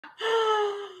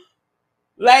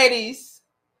Ladies,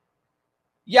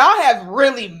 y'all have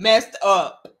really messed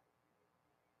up.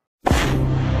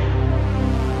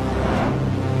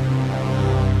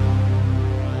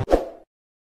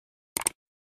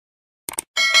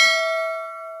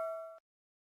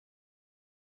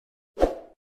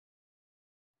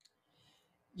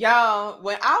 Y'all,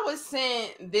 when I was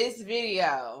sent this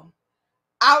video,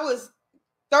 I was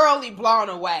thoroughly blown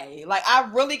away. Like, I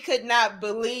really could not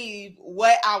believe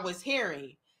what I was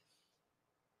hearing.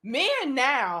 Men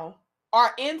now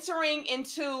are entering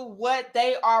into what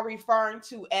they are referring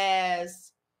to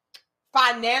as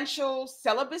financial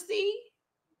celibacy,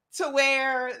 to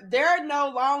where they're no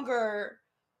longer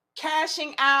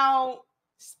cashing out,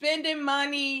 spending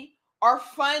money, or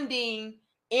funding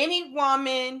any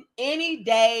woman, any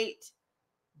date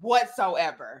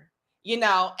whatsoever.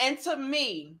 And to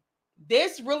me,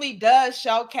 this really does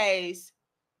showcase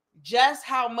just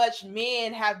how much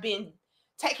men have been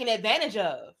taken advantage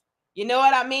of. You know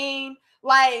what I mean?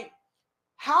 Like,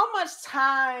 how much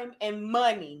time and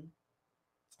money,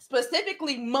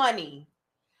 specifically money,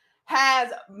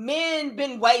 has men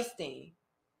been wasting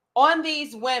on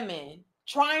these women,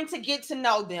 trying to get to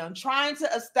know them, trying to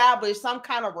establish some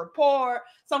kind of rapport,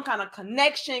 some kind of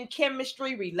connection,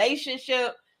 chemistry,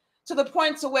 relationship, to the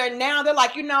point to where now they're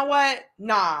like, you know what?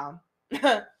 Nah.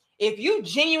 If you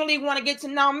genuinely want to get to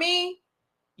know me,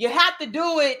 you have to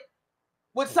do it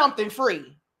with something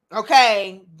free.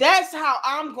 Okay? That's how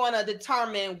I'm going to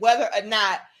determine whether or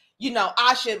not,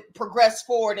 I should progress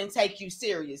forward and take you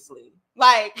seriously.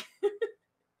 Like,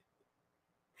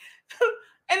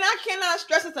 and I cannot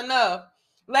stress this enough.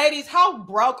 Ladies, how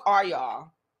broke are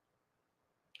y'all?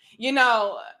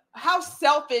 How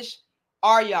selfish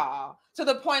are y'all? To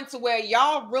the point to where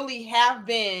y'all really have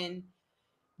been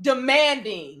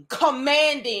demanding,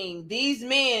 commanding these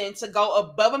men to go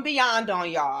above and beyond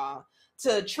on y'all,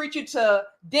 to treat you to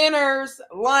dinners,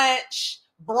 lunch,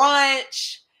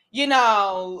 brunch,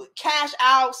 cash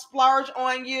out, splurge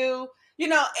on you,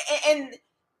 and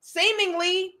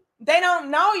seemingly they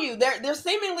don't know you. They're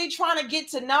seemingly trying to get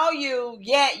to know you,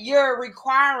 yet you're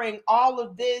requiring all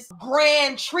of this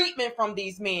grand treatment from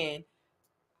these men.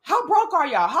 How broke are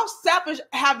y'all? How selfish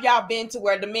have y'all been to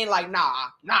where the men like, nah,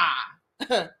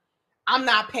 I'm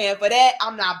not paying for that.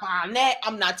 I'm not buying that.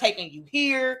 I'm not taking you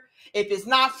here. If it's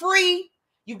not free,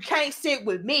 you can't sit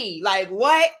with me. Like,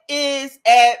 what is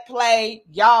at play?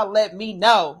 Y'all let me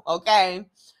know, okay?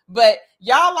 But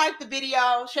y'all like the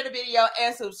video, share the video,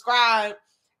 and subscribe.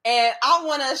 And I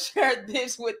want to share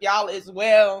this with y'all as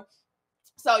well,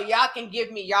 so y'all can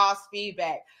give me y'all's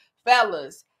feedback.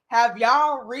 Fellas, have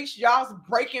y'all reached y'all's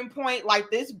breaking point like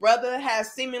this brother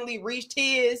has seemingly reached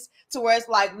his, to where it's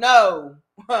like, no,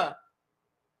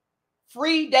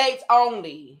 free dates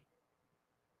only?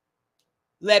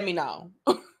 Let me know.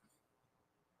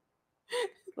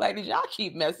 Ladies, y'all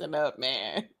keep messing up,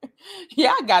 man.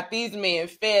 Y'all got these men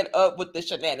fed up with the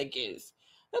shenanigans.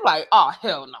 They're like, oh,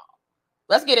 hell no.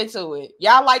 Let's get into it.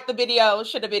 Y'all like the video,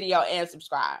 share the video, and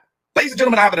subscribe. Ladies and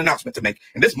gentlemen, I have an announcement to make,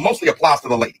 and this mostly applies to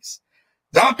the ladies.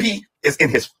 Don P is in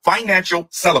his financial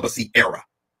celibacy era.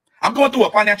 I'm going through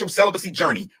a financial celibacy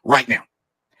journey right now.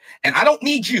 And I don't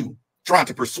need you trying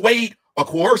to persuade or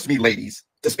coerce me, ladies,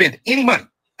 to spend any money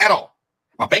at all.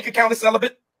 My bank account is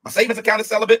celibate. My savings account is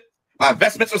celibate. My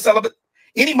investments are celibate.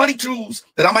 Any money tools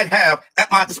that I might have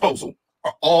at my disposal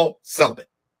are all celibate.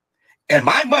 And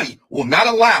my money will not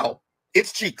allow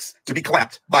its cheeks to be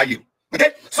clapped by you.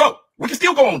 Okay? So we can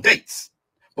still go on dates,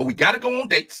 but we got to go on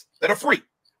dates that are free.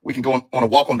 We can go on a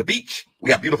walk on the beach. We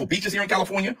have beautiful beaches here in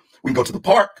California. We can go to the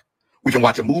park. We can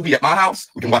watch a movie at my house.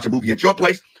 We can watch a movie at your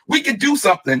place. We can do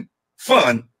something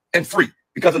fun and free,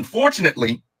 because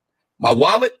unfortunately, my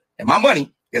wallet and my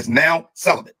money is now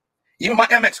celibate. Even my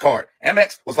Amex card.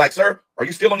 Amex was like, sir, are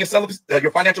you still on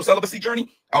your financial celibacy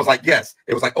journey? I was like, yes.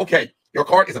 It was like, okay, your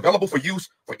card is available for use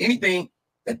for anything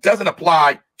that doesn't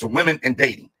apply to women and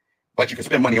dating. But you can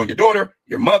spend money on your daughter,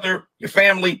 your mother, your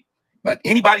family. But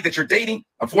anybody that you're dating,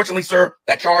 unfortunately, sir,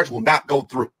 that charge will not go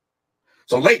through.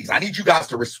 So ladies, I need you guys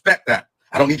to respect that.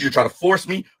 I don't need you to try to force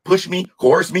me, push me,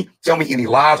 coerce me, tell me any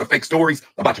lies or fake stories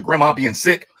about your grandma being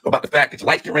sick, or about the fact that your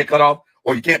lights get rent cut off,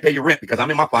 or you can't pay your rent, because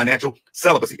I'm in my financial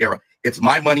celibacy era. It's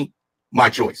my money, my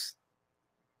choice.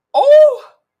 Oh,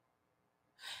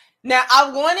 now I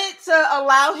wanted to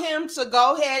allow him to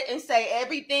go ahead and say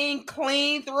everything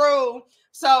clean through,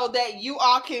 so that you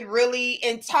all can really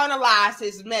internalize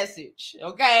his message,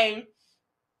 okay?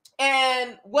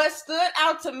 And what stood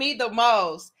out to me the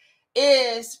most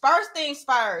is, first things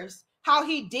first, how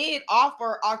he did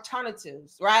offer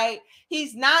alternatives, right?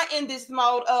 He's not in this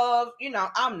mode of,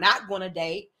 I'm not going to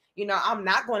date. I'm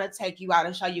not going to take you out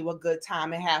and show you a good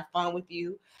time and have fun with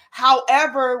you.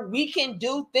 However, we can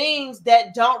do things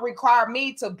that don't require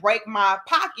me to break my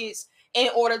pockets in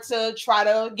order to try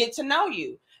to get to know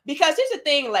you. Because here's the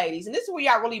thing, ladies, and this is where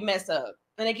y'all really mess up.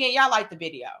 And again, y'all like the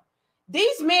video.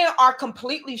 These men are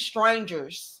completely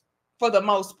strangers for the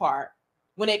most part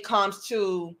when it comes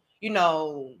to,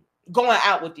 going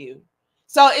out with you.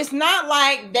 So it's not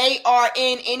like they are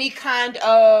in any kind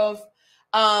of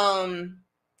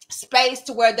space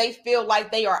to where they feel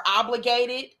like they are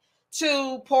obligated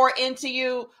to pour into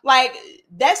you. Like,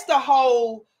 that's the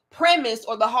whole premise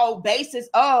or the whole basis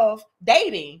of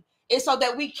dating, is so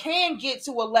that we can get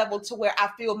to a level to where I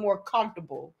feel more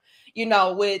comfortable,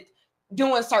 with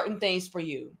doing certain things for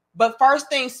you. But first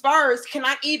things first, can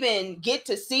I even get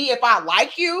to see if I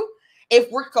like you, if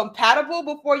we're compatible,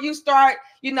 before you start,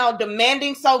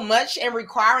 demanding so much and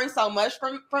requiring so much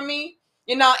from me?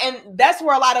 And that's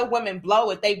where a lot of women blow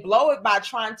it. They blow it by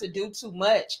trying to do too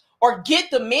much or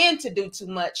get the men to do too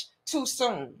much too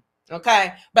soon.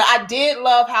 Okay. But I did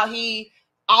love how he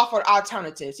offered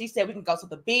alternatives. He said we can go to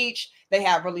the beach. They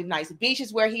have really nice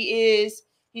beaches where he is.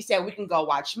 He said we can go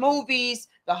watch movies,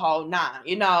 the whole nine,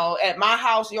 at my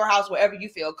house, your house, wherever you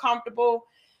feel comfortable.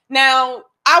 Now,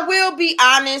 I will be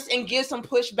honest and give some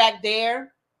pushback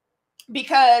there,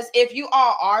 because if you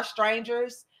all are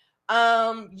strangers,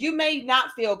 you may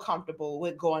not feel comfortable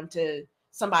with going to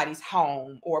somebody's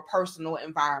home or personal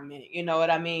environment. You know what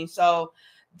I mean? So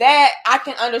that I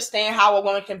can understand how a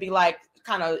woman can be like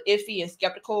kind of iffy and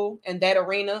skeptical in that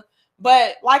arena.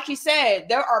 But like he said,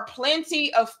 there are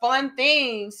plenty of fun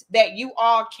things that you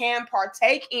all can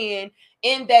partake in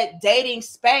that dating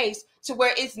space, to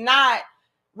where it's not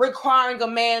requiring a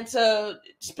man to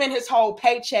spend his whole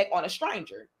paycheck on a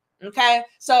stranger. Okay.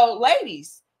 So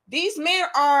ladies, these men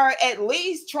are at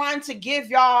least trying to give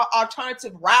y'all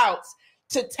alternative routes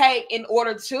to take in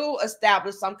order to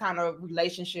establish some kind of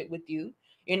relationship with you.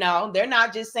 They're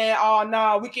not just saying, oh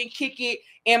no, we can kick it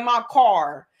in my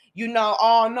car.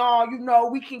 Oh no,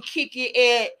 we can kick it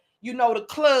at, the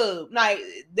club. Like,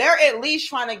 they're at least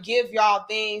trying to give y'all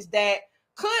things that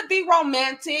could be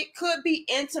romantic, could be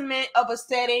intimate of a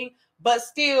setting, but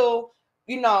still,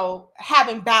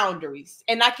 having boundaries.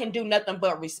 And I can do nothing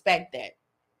but respect that.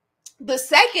 The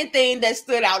second thing that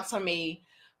stood out to me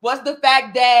was the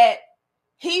fact that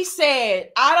he said,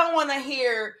 I don't want to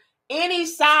hear any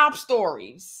sob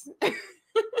stories.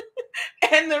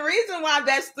 And the reason why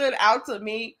that stood out to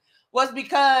me was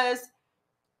because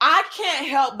I can't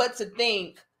help but to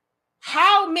think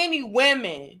how many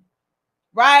women,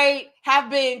 right, have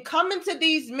been coming to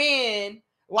these men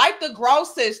like the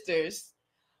Gross sisters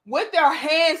with their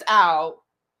hands out,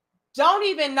 don't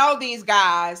even know these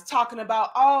guys, talking about,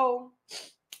 oh,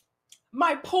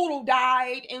 my poodle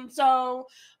died. And so,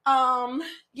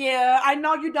 yeah, I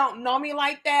know you don't know me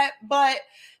like that, but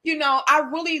I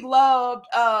really loved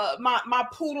my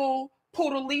poodle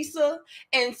Lisa.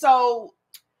 And so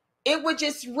it would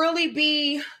just really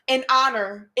be an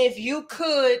honor if you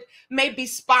could maybe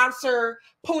sponsor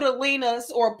Poodalina's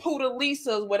or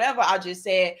Poodalisa's, whatever I just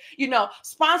said,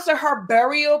 sponsor her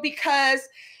burial, because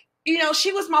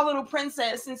she was my little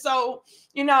princess. And so,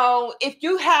 if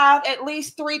you have at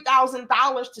least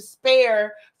 $3,000 to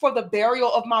spare for the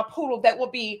burial of my poodle, that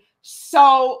would be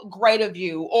so great of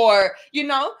you. Or,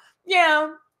 yeah,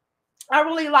 I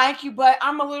really like you, but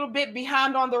I'm a little bit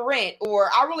behind on the rent. Or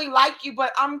I really like you,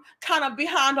 but I'm kind of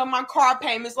behind on my car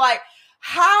payments. Like,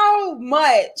 how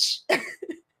much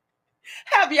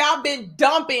have y'all been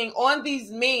dumping on these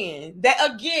men that,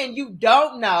 again, you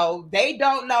don't know, they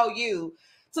don't know you,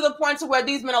 to the point to where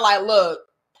these men are like, look,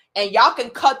 and y'all can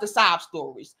cut the sob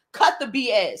stories, cut the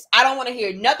BS. I don't want to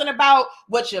hear nothing about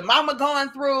what your mama going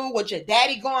through, what your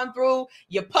daddy going through,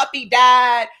 your puppy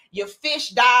died, your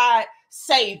fish died.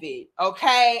 Save it,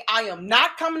 okay? I am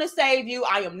not coming to save you.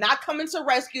 I am not coming to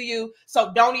rescue you,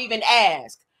 so don't even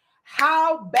ask.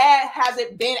 How bad has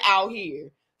it been out here?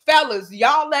 Fellas,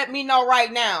 y'all let me know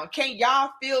right now. Can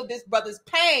y'all feel this brother's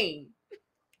pain?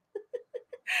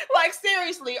 Like,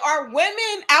 seriously, are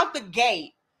women out the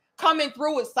gate coming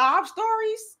through with sob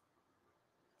stories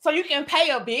so you can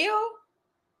pay a bill?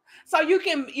 So you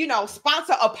can,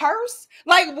 sponsor a purse?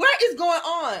 Like, what is going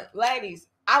on? Ladies,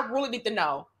 I really need to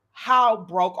know, how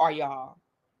broke are y'all?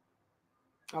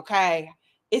 Okay.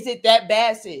 Is it that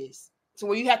bad, sis? So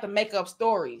where you have to make up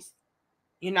stories?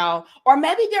 Or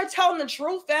maybe they're telling the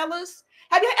truth, fellas.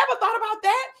 Have you ever thought about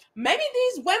that? Maybe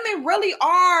these women really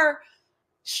are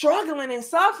struggling and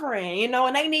suffering,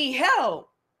 and they need help.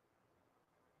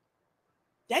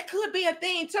 That could be a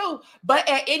thing too. But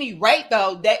at any rate,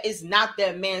 though, that is not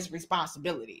that man's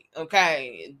responsibility.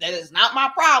 Okay. That is not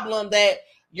my problem that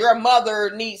your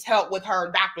mother needs help with her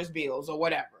doctor's bills or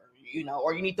whatever, you know,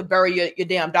 or you need to bury your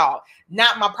damn dog.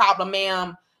 Not my problem,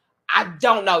 ma'am. I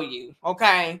don't know you.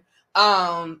 Okay.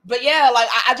 But yeah, like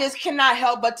I just cannot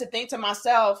help but to think to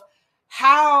myself,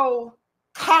 how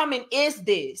common is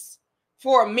this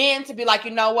for men to be like,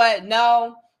 you know what?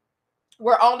 No,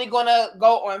 we're only going to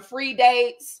go on free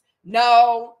dates.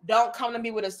 No, don't come to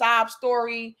me with a sob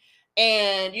story.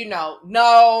 And, you know,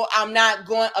 no, I'm not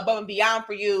going above and beyond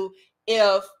for you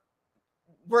if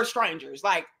we're strangers.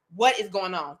 Like, what is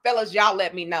going on? Fellas, y'all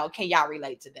let me know. Can y'all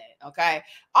relate to that? Okay.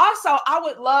 Also, I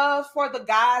would love for the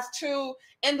guys to,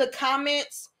 in the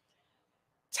comments,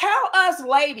 tell us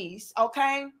ladies,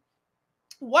 okay,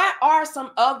 what are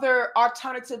some other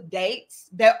alternative dates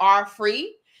that are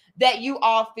free that you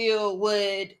all feel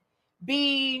would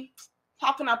be,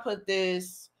 how can I put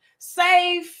this,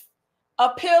 safe,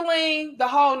 appealing, the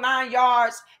whole 9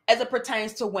 yards as it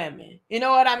pertains to women? You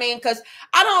know what I mean? Because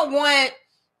I don't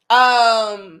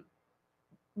want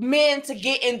men to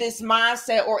get in this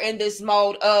mindset or in this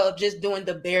mode of just doing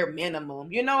the bare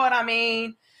minimum. You know what I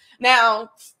mean?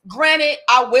 Now, granted,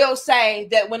 I will say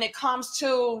that when it comes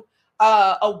to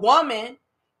a woman,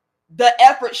 the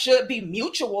effort should be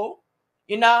mutual,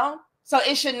 you know? So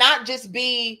it should not just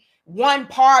be one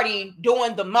party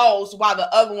doing the most while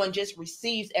the other one just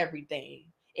receives everything.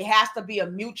 It has to be a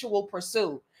mutual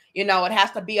pursuit. You know, it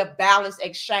has to be a balanced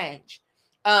exchange.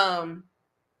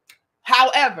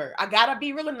 However, I gotta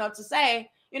be real enough to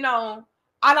say, you know,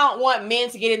 I don't want men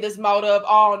to get in this mode of,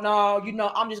 oh no, you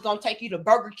know, I'm just gonna take you to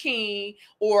Burger King,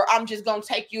 or I'm just gonna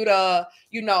take you to,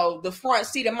 you know, the front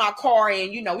seat of my car,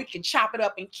 and you know, we can chop it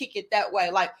up and kick it that way.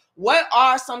 Like, what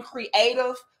are some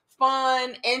creative,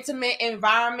 fun, intimate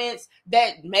environments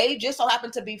that may just so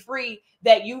happen to be free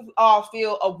that you all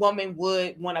feel a woman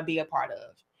would want to be a part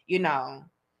of? You know.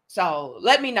 So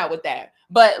let me know with that.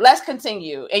 But let's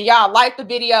continue. And y'all like the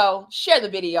video, share the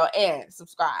video, and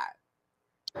subscribe.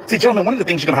 See, gentlemen, one of the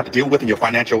things you're going to have to deal with in your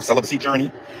financial celibacy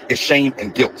journey is shame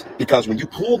and guilt. Because when you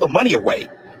pull the money away,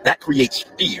 that creates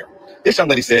fear. This young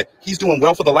lady said, he's doing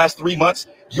well for the last 3 months.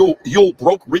 You'll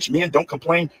broke rich men don't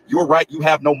complain. You're right. You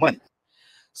have no money.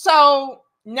 So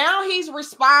now he's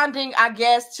responding, I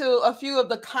guess, to a few of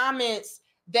the comments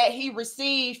that he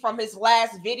received from his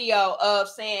last video of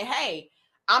saying, hey,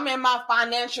 I'm in my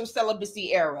financial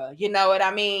celibacy era. You know what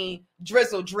I mean?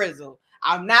 Drizzle, drizzle.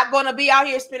 I'm not going to be out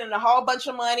here spending a whole bunch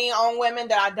of money on women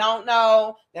that I don't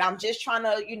know, that I'm just trying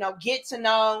to, you know, get to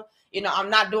know. You know, I'm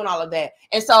not doing all of that.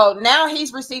 And so now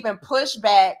he's receiving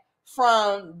pushback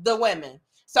from the women.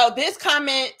 So this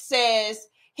comment says,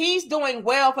 he's doing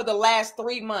well for the last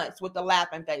 3 months with the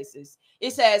laughing faces.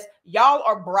 It says, y'all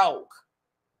are broke.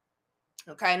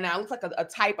 Okay, now it looks like a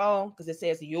typo because it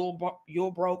says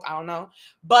you're broke. I don't know.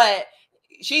 But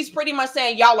she's pretty much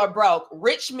saying y'all are broke.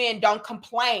 Rich men don't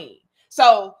complain.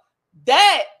 So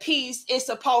that piece is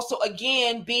supposed to,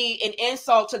 again, be an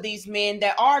insult to these men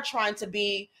that are trying to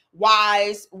be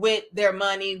wise with their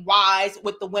money, wise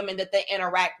with the women that they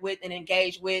interact with and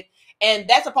engage with. And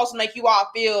that's supposed to make you all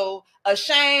feel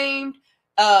ashamed,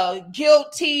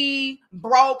 guilty,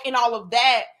 broke, and all of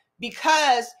that,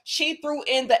 because she threw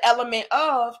in the element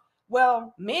of,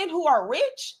 well, men who are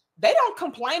rich, they don't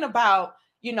complain about,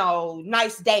 you know,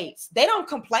 nice dates. They don't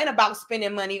complain about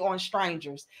spending money on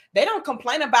strangers. They don't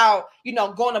complain about, you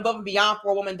know, going above and beyond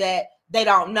for a woman that they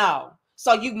don't know.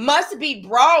 So you must be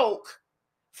broke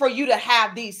for you to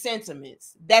have these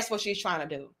sentiments. That's what she's trying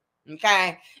to do.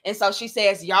 Okay. And so she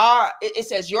says, y'all, it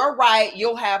says, you're right.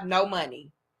 You'll have no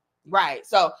money. Right.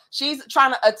 So she's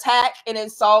trying to attack and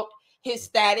insult his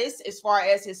status as far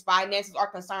as his finances are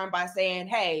concerned by saying,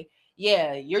 hey,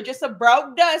 yeah, you're just a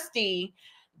broke Dusty,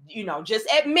 you know, just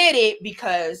admit it,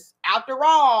 because after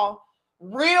all,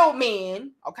 real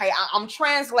men, okay, I'm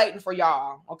translating for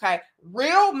y'all, okay,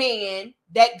 real men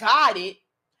that got it,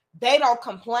 they don't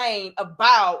complain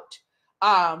about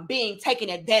being taken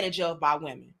advantage of by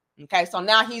women. Okay, so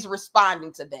now he's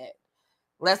responding to that.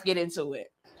 Let's get into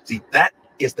it. See, that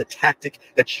is the tactic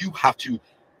that you have to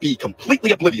be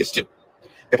completely oblivious to.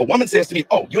 If a woman says to me,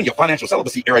 oh, you in your financial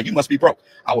celibacy era, you must be broke,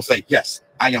 I will say, yes,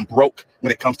 I am broke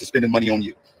when it comes to spending money on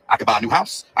you. I could buy a new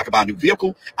house. I could buy a new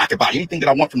vehicle. I could buy anything that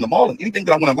I want from the mall and anything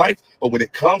that I want in life. But when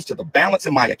it comes to the balance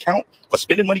in my account for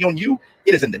spending money on you,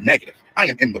 it is in the negative. I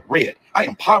am in the red. I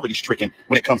am poverty stricken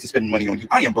when it comes to spending money on you.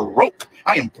 I am broke.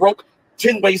 I am broke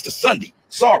 10 ways to Sunday.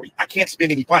 Sorry, I can't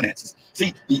spend any finances.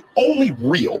 See, the only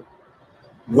real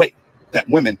way that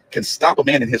women can stop a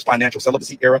man in his financial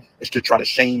celibacy era is to try to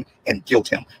shame and guilt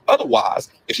him.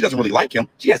 Otherwise, if she doesn't really like him,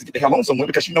 she has to get the hell on somewhere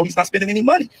because he's not spending any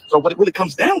money. So what it really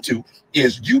comes down to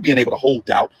is you being able to hold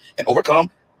out and overcome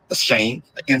the shame,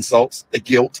 the insults, the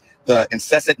guilt, the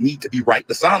incessant need to be right,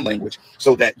 the sign language,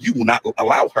 so that you will not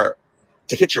allow her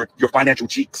to hit your financial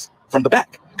cheeks from the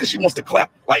back, because she wants to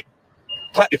clap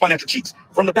your financial cheeks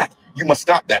from the back. You must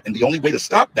stop that. And the only way to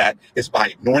stop that is by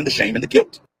ignoring the shame and the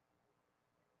guilt.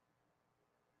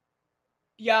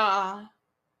 Yeah.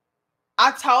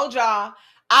 I told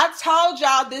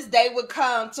y'all this day would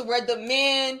come to where the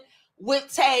men would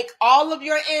take all of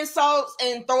your insults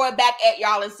and throw it back at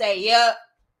y'all and say, yep,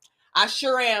 I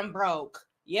sure am broke.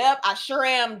 Yep, I sure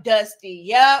am dusty.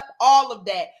 Yep, all of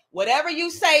that. Whatever you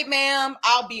say, ma'am,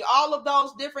 I'll be all of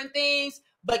those different things.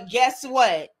 But guess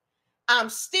what? I'm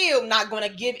still not going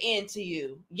to give in to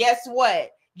you. Guess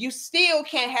what? You still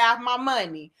can't have my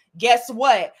money. Guess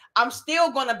what? I'm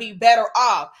still going to be better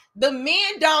off. The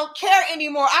men don't care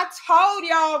anymore. I told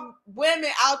y'all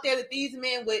women out there that these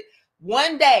men would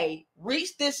one day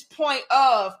reach this point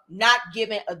of not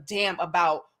giving a damn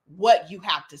about what you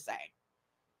have to say.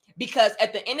 Because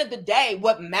at the end of the day,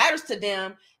 what matters to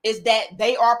them is that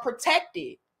they are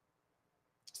protected.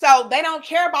 So they don't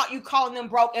care about you calling them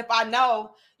broke if I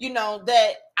know,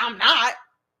 that I'm not.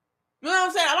 You know what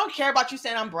I'm saying? I don't care about you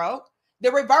saying I'm broke.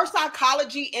 The reverse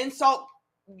psychology insult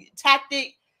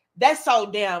tactic, that's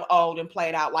so damn old and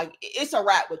played out. Like, it's a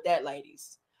wrap with that,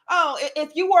 ladies. Oh,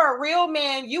 if you were a real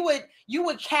man, you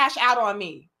would cash out on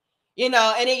me.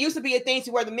 And it used to be a thing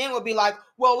to where the men would be like,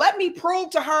 well, let me prove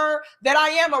to her that I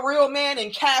am a real man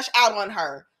and cash out on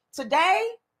her. Today,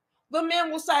 the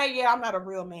men will say, yeah, I'm not a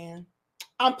real man.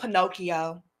 I'm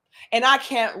Pinocchio. And I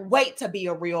can't wait to be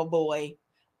a real boy.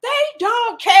 They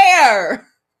don't care.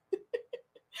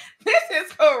 This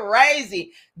is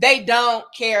crazy. They don't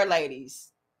care,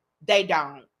 ladies. They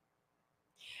don't.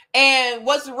 And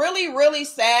what's really, really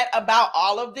sad about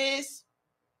all of this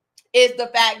is the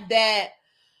fact that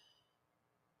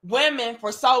women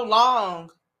for so long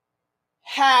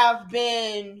have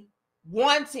been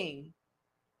wanting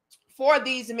for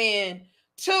these men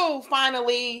to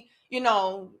finally,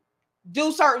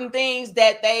 do certain things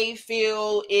that they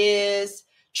feel is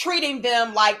treating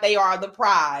them like they are the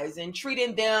prize and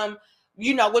treating them,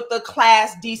 with the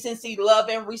class, decency, love,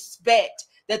 and respect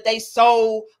that they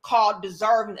so called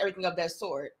deserve and everything of that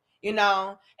sort, And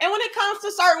when it comes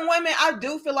to certain women, I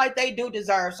do feel like they do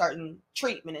deserve certain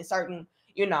treatment and certain,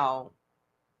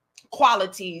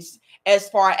 qualities as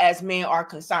far as men are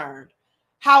concerned.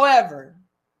 However,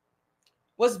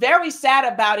 what's very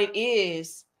sad about it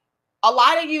is a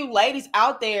lot of you ladies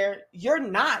out there, you're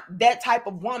not that type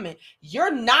of woman.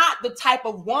 You're not the type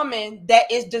of woman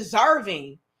that is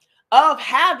deserving of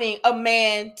having a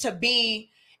man to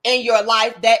be in your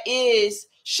life that is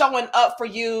showing up for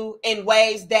you in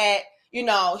ways that,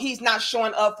 he's not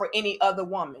showing up for any other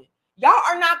woman. Y'all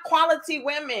are not quality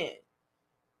women.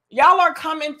 Y'all are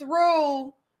coming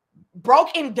through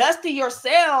broke and dusty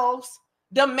yourselves,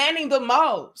 demanding the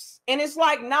most. And it's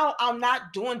like, no, I'm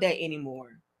not doing that anymore.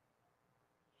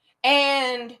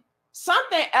 And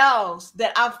something else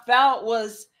that I felt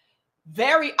was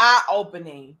very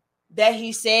eye-opening that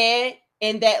he said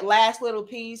in that last little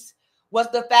piece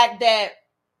was the fact that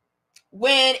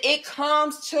when it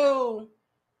comes to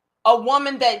a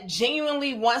woman that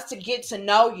genuinely wants to get to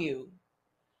know you,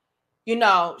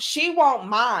 she won't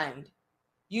mind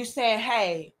you saying,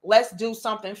 hey, let's do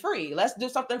something free. Let's do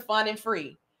something fun and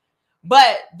free.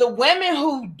 But the women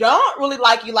who don't really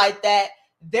like you like that,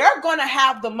 they're going to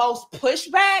have the most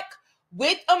pushback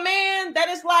with a man that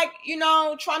is like,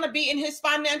 trying to be in his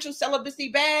financial celibacy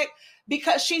bag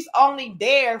because she's only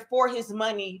there for his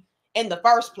money in the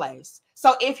first place.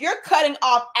 So if you're cutting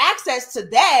off access to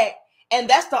that, and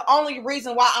that's the only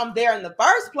reason why I'm there in the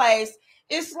first place,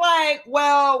 it's like,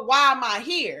 well, why am I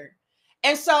here?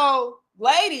 And so,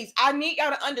 ladies, I need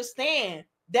y'all to understand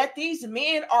that these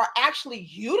men are actually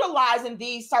utilizing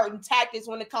these certain tactics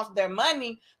when it comes to their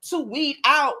money to weed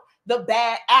out the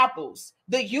bad apples,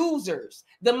 the users,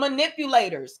 the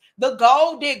manipulators, the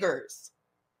gold diggers.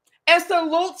 And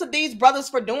salute to these brothers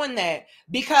for doing that,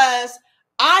 because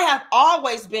I have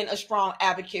always been a strong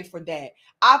advocate for that.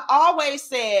 I've always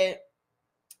said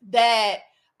that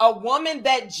a woman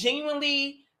that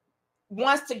genuinely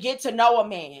wants to get to know a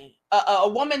man, a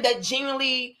woman that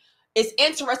genuinely is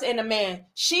interested in a man,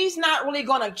 she's not really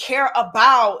going to care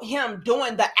about him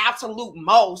doing the absolute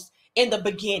most in the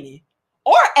beginning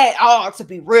or at all, to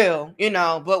be real,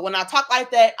 but when I talk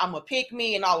like that, I'm a pick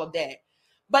me and all of that.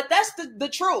 But that's the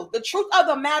truth. The truth of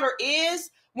the matter is,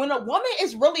 when a woman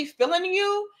is really feeling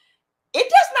you, it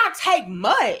does not take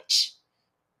much.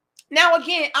 Now,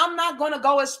 again, I'm not going to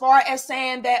go as far as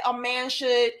saying that a man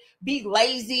should be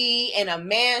lazy and a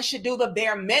man should do the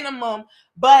bare minimum.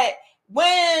 But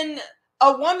when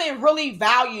a woman really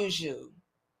values you,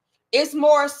 it's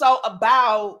more so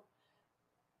about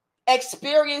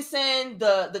experiencing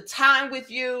the time with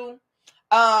you,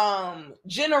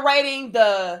 generating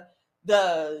the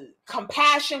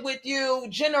compassion with you,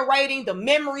 generating the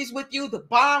memories with you, the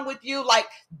bond with you. Like,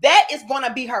 that is going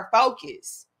to be her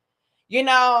focus,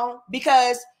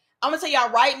 because I'm going to tell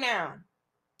y'all right now,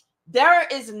 there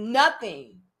is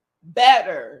nothing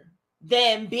better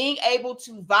than being able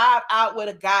to vibe out with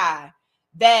a guy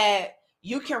that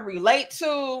you can relate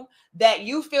to, that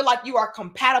you feel like you are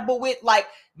compatible with. Like,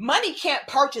 money can't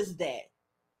purchase that.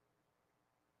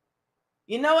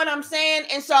 You know what I'm saying?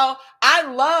 And so I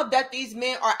love that these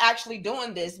men are actually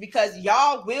doing this, because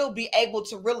y'all will be able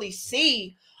to really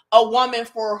see a woman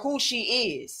for who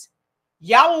she is.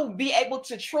 Y'all will be able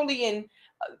to truly and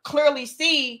clearly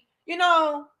see,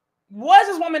 what is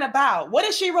this woman about? What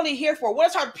is she really here for? What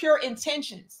is her pure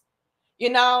intentions?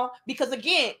 Because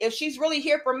again, if she's really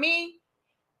here for me,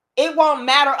 it won't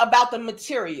matter about the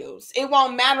materials. It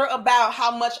won't matter about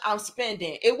how much I'm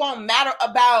spending. It won't matter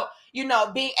about,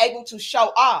 being able to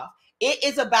show off. It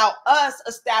is about us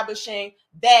establishing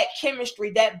that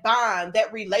chemistry, that bond,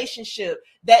 that relationship,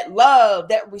 that love,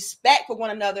 that respect for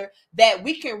one another that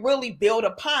we can really build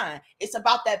upon. It's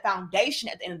about that foundation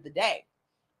at the end of the day.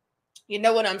 You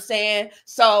know what I'm saying?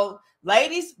 So,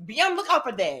 ladies, be on the lookout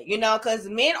for that, because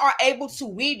men are able to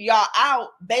weed y'all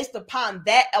out based upon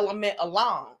that element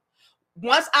alone.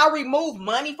 Once I remove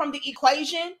money from the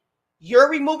equation, you're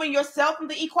removing yourself from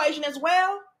the equation as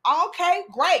well. Okay,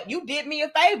 great. You did me a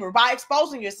favor by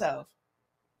exposing yourself.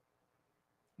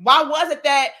 Why was it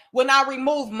that when I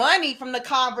removed money from the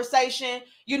conversation,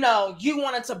 you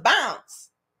wanted to bounce?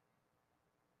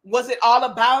 Was it all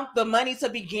about the money to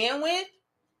begin with?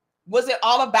 Was it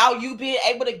all about you being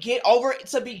able to get over it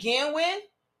to begin with?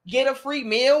 Get a free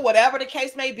meal, whatever the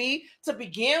case may be, to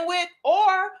begin with?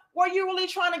 Or were you really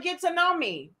trying to get to know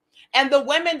me? And the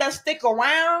women that stick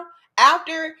around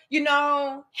after,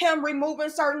 him removing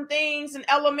certain things and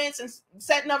elements and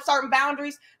setting up certain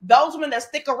boundaries, those women that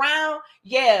stick around,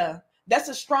 yeah, that's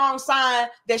a strong sign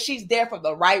that she's there for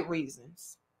the right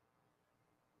reasons.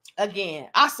 Again,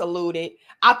 I salute it.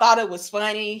 I thought it was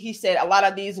funny. He said a lot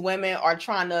of these women are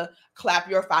trying to clap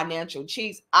your financial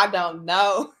cheeks. I don't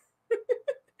know.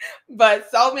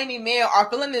 But so many men are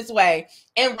feeling this way,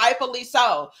 and rightfully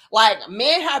so. Like,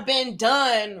 men have been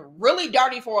done really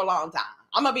dirty for a long time.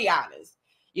 I'm going to be honest.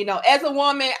 As a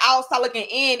woman outside looking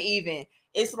in even,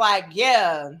 it's like,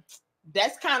 yeah,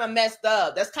 that's kind of messed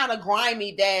up. That's kind of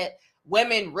grimy that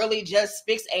women really just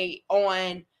fixate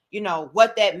on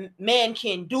what that man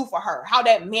can do for her, how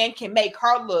that man can make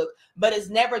her look. But it's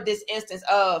never this instance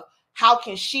of how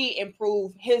can she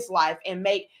improve his life and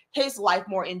make his life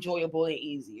more enjoyable and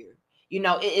easier.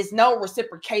 It is no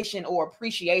reciprocation or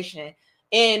appreciation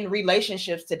in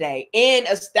relationships today, in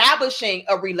establishing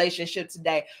a relationship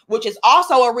today, which is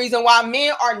also a reason why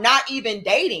men are not even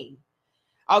dating.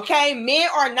 Okay, men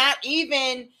are not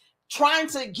even trying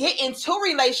to get into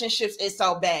relationships. Is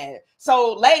so bad.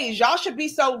 So, ladies, y'all should be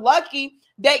so lucky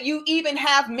that you even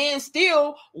have men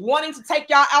still wanting to take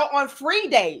y'all out on free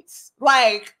dates.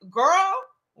 Like, girl,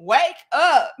 wake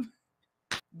up.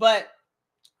 But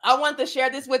I want to share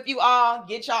this with you all,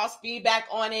 get y'all's feedback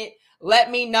on it.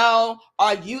 Let me know,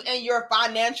 are you in your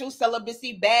financial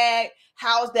celibacy bag?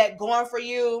 How's that going for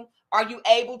you? Are you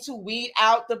able to weed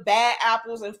out the bad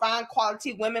apples and find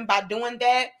quality women by doing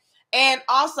that? And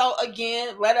also,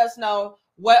 again, let us know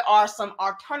what are some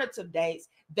alternative dates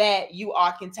that you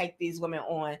all can take these women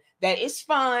on. That is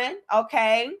fun,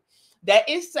 okay? That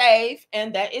is safe,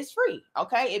 and that is free,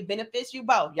 okay? It benefits you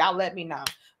both. Y'all let me know.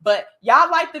 But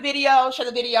y'all like the video, share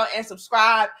the video, and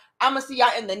subscribe. I'm going to see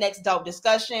y'all in the next dope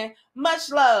discussion. Much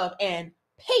love and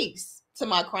peace to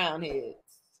my crown head.